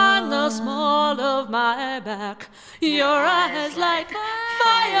on the small of my back. Your eyes like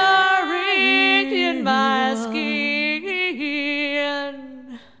firing in my skin.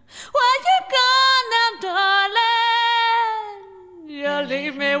 Where you gone now, darling? You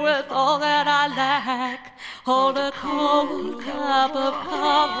leave me with all that I lack. Hold a cold cup of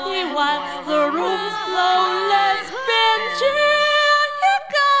coffee while the room slowly spins. You're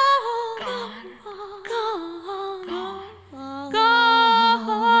gone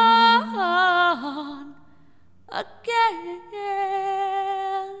again.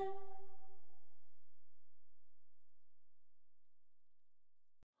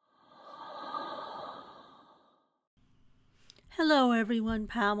 Hello everyone,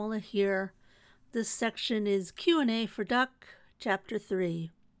 Pamela here. This section is Q&A for Duck, Chapter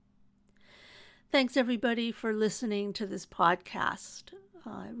 3. Thanks everybody for listening to this podcast.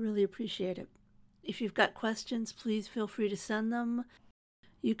 I really appreciate it. If you've got questions, please feel free to send them.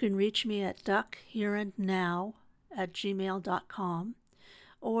 You can reach me at duckhereandnow@gmail.com,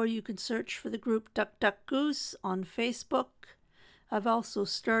 or you can search for the group Duck Duck Goose on Facebook. I've also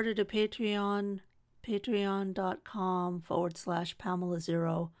started a Patreon,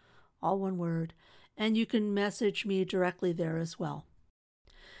 patreon.com/Pamela0, all one word, and you can message me directly there as well.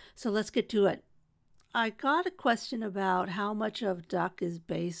 So let's get to it. I got a question about how much of Duck is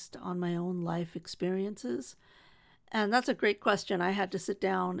based on my own life experiences, and that's a great question. I had to sit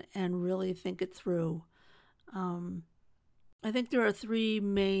down and really think it through. I think there are three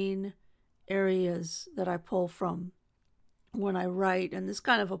main areas that I pull from when I write, and this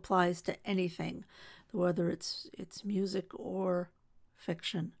kind of applies to anything, whether it's music or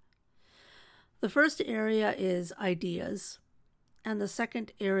fiction. The first area is ideas, and the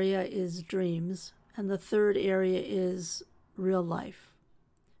second area is dreams, and the third area is real life.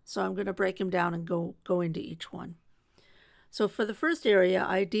 So I'm going to break them down and go into each one. So for the first area,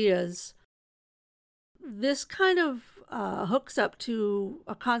 ideas, this kind of hooks up to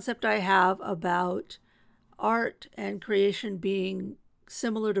a concept I have about art and creation being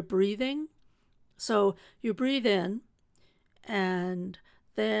similar to breathing. So you breathe in, and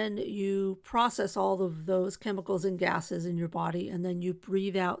then you process all of those chemicals and gases in your body, and then you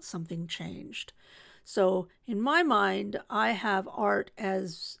breathe out something changed. So in my mind, I have art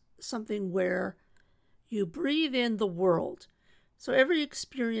as something where you breathe in the world. So every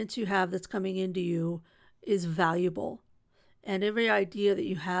experience you have that's coming into you is valuable, and every idea that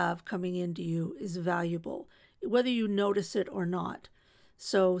you have coming into you is valuable, whether you notice it or not.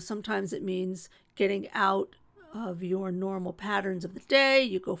 So sometimes it means getting out of your normal patterns of the day.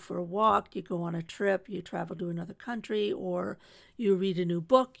 You go for a walk, you go on a trip, you travel to another country, or you read a new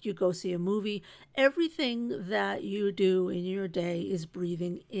book, you go see a movie. Everything that you do in your day is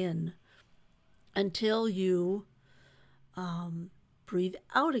breathing in until you breathe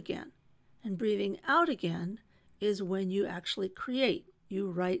out again. And breathing out again is when you actually create.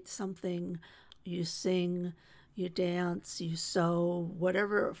 You write something, you sing, you dance, you sew,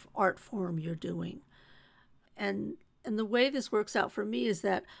 whatever art form you're doing. And the way this works out for me is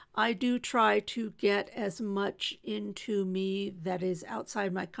that I do try to get as much into me that is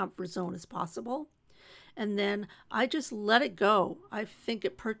outside my comfort zone as possible. And then I just let it go. I think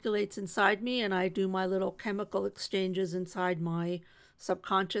it percolates inside me, and I do my little chemical exchanges inside my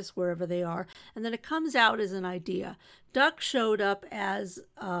subconscious, wherever they are. And then it comes out as an idea. Duck showed up as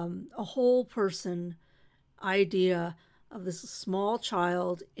a whole person idea of this small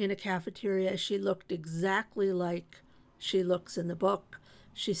child in a cafeteria. She looked exactly like she looks in the book.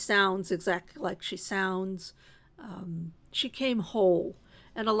 She sounds exactly like she sounds. She came whole,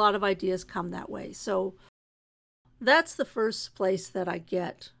 and a lot of ideas come that way. So that's the first place that I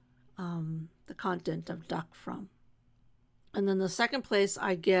get the content of Duck from. And then the second place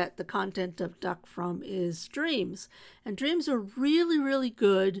I get the content of Duck from is dreams. And dreams are really, really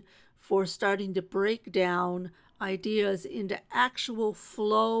good for starting to break down ideas into actual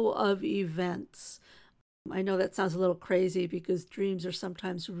flow of events. I know that sounds a little crazy because dreams are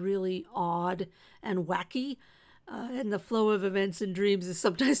sometimes really odd and wacky, and the flow of events in dreams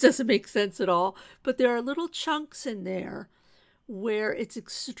sometimes doesn't make sense at all, but there are little chunks in there where it's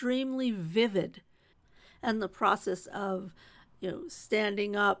extremely vivid, and the process of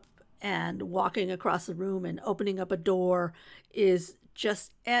standing up and walking across the room and opening up a door is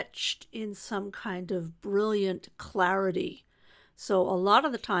just etched in some kind of brilliant clarity. So a lot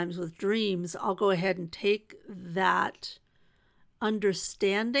of the times with dreams, I'll go ahead and take that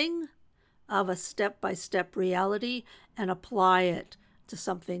understanding of a step-by-step reality and apply it to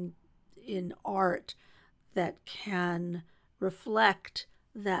something in art that can reflect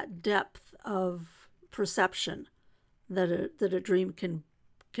that depth of perception that a dream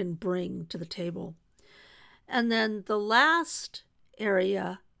can bring to the table. And then the last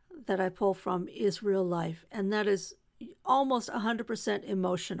area that I pull from is real life, and that is almost 100%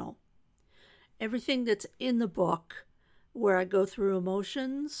 emotional. Everything that's in the book where I go through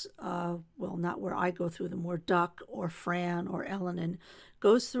emotions, well, not where I go through them, where Duck or Fran or Eleanor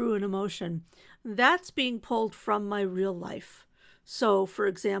goes through an emotion, that's being pulled from my real life. So, for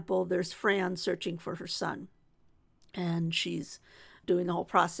example, there's Fran searching for her son, and she's doing the whole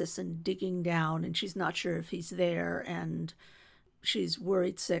process and digging down, and she's not sure if he's there, and she's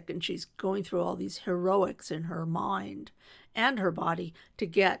worried sick, and she's going through all these heroics in her mind and her body to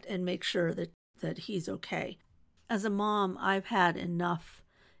get and make sure that he's okay. As a mom, I've had enough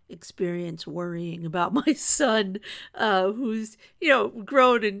experience worrying about my son, who's,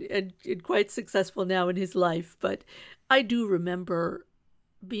 grown and quite successful now in his life. But I do remember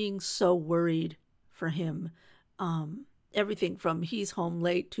being so worried for him. Everything from he's home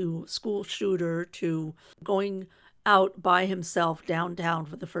late to school shooter to going out by himself downtown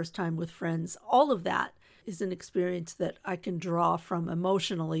for the first time with friends. All of that is an experience that I can draw from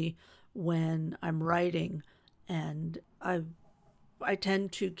emotionally when I'm writing. And I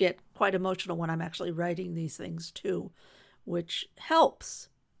tend to get quite emotional when I'm actually writing these things too, which helps,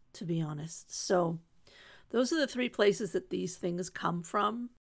 to be honest. So those are the three places that these things come from.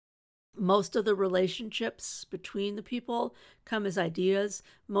 Most of the relationships between the people come as ideas.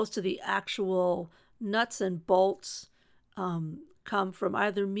 Most of the actual nuts and bolts come from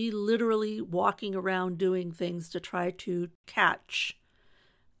either me literally walking around doing things to try to catch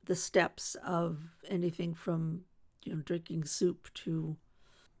the steps of anything from drinking soup to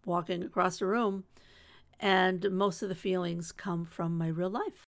walking across the room, and most of the feelings come from my real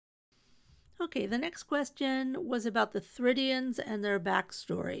life. Okay, the next question was about the Thridians and their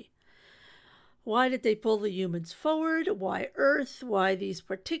backstory. Why did they pull the humans forward? Why Earth? Why these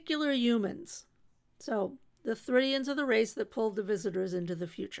particular humans? So the Thridians are the race that pulled the visitors into the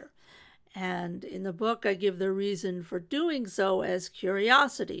future. And in the book, I give the reason for doing so as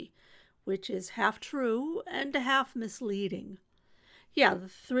curiosity, which is half true and half misleading. Yeah, the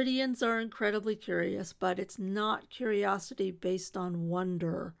Thridians are incredibly curious, but it's not curiosity based on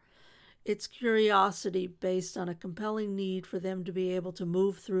wonder. It's curiosity based on a compelling need for them to be able to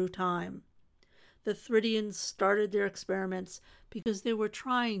move through time. The Thridians started their experiments because they were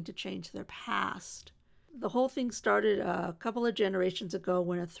trying to change their past. The whole thing started a couple of generations ago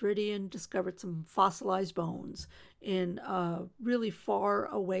when a Thridian discovered some fossilized bones in a really far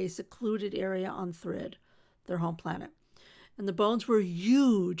away, secluded area on Thrid, their home planet. And the bones were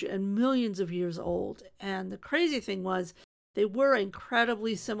huge and millions of years old. And the crazy thing was, they were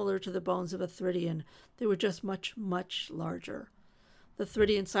incredibly similar to the bones of a Thridian. They were just much, much larger. The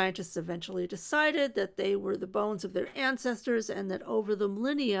Thridian scientists eventually decided that they were the bones of their ancestors and that over the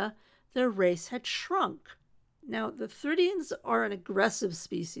millennia, their race had shrunk. Now, the Thridians are an aggressive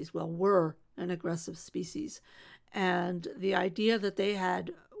species, were an aggressive species, and the idea that they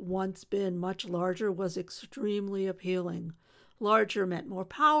had once been much larger was extremely appealing. Larger meant more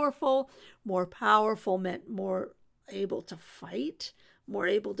powerful meant more able to fight. More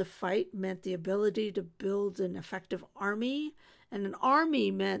able to fight meant the ability to build an effective army, and an army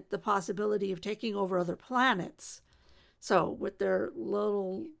meant the possibility of taking over other planets. So with their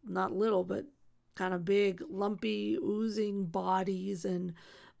not little, but kind of big, lumpy, oozing bodies and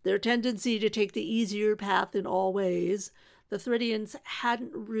their tendency to take the easier path in all ways, the Thridians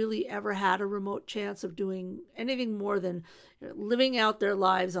hadn't really ever had a remote chance of doing anything more than living out their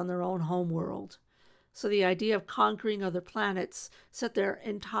lives on their own homeworld. So the idea of conquering other planets set their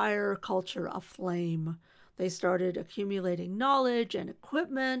entire culture aflame. They started accumulating knowledge and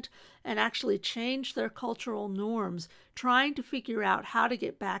equipment and actually changed their cultural norms, trying to figure out how to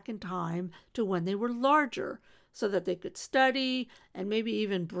get back in time to when they were larger. so that they could study and maybe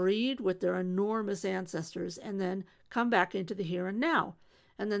even breed with their enormous ancestors and then come back into the here and now.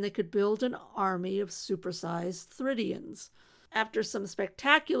 And then they could build an army of supersized Thridians. After some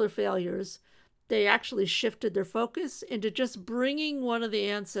spectacular failures, they actually shifted their focus into just bringing one of the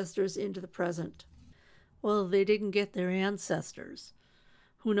ancestors into the present. Well, they didn't get their ancestors.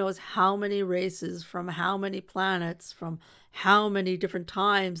 Who knows how many races from how many planets, from how many different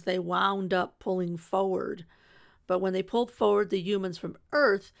times they wound up pulling forward. But when they pulled forward the humans from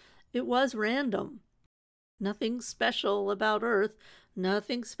Earth, it was random. Nothing special about Earth,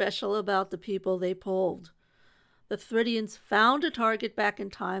 nothing special about the people they pulled. The Thridians found a target back in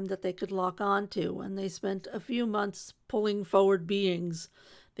time that they could lock onto, and they spent a few months pulling forward beings.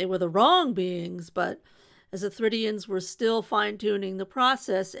 They were the wrong beings, but as the Thridians were still fine-tuning the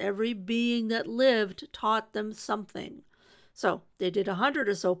process, every being that lived taught them something. So they did 100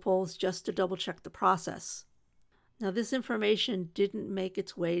 or so pulls just to double-check the process. Now, this information didn't make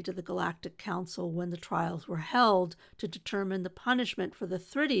its way to the Galactic Council when the trials were held to determine the punishment for the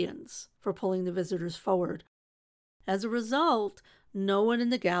Thridians for pulling the visitors forward. As a result, no one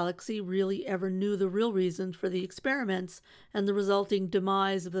in the galaxy really ever knew the real reason for the experiments and the resulting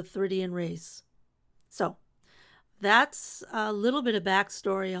demise of the Thridian race. So, that's a little bit of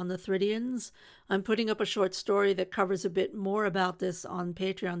backstory on the Thridians. I'm putting up a short story that covers a bit more about this on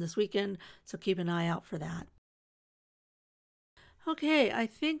Patreon this weekend, so keep an eye out for that. Okay, I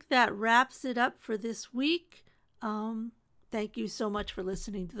think that wraps it up for this week. Thank you so much for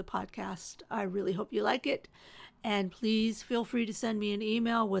listening to the podcast. I really hope you like it. And please feel free to send me an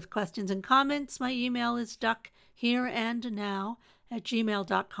email with questions and comments. My email is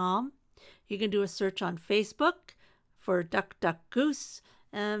duckhereandnow@gmail.com. You can do a search on Facebook for Duck Duck Goose.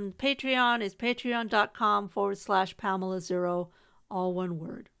 And Patreon is patreon.com/Pamela0, all one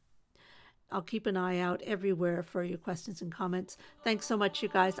word. I'll keep an eye out everywhere for your questions and comments. Thanks so much, you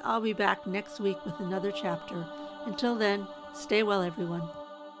guys. I'll be back next week with another chapter. Until then, stay well, everyone.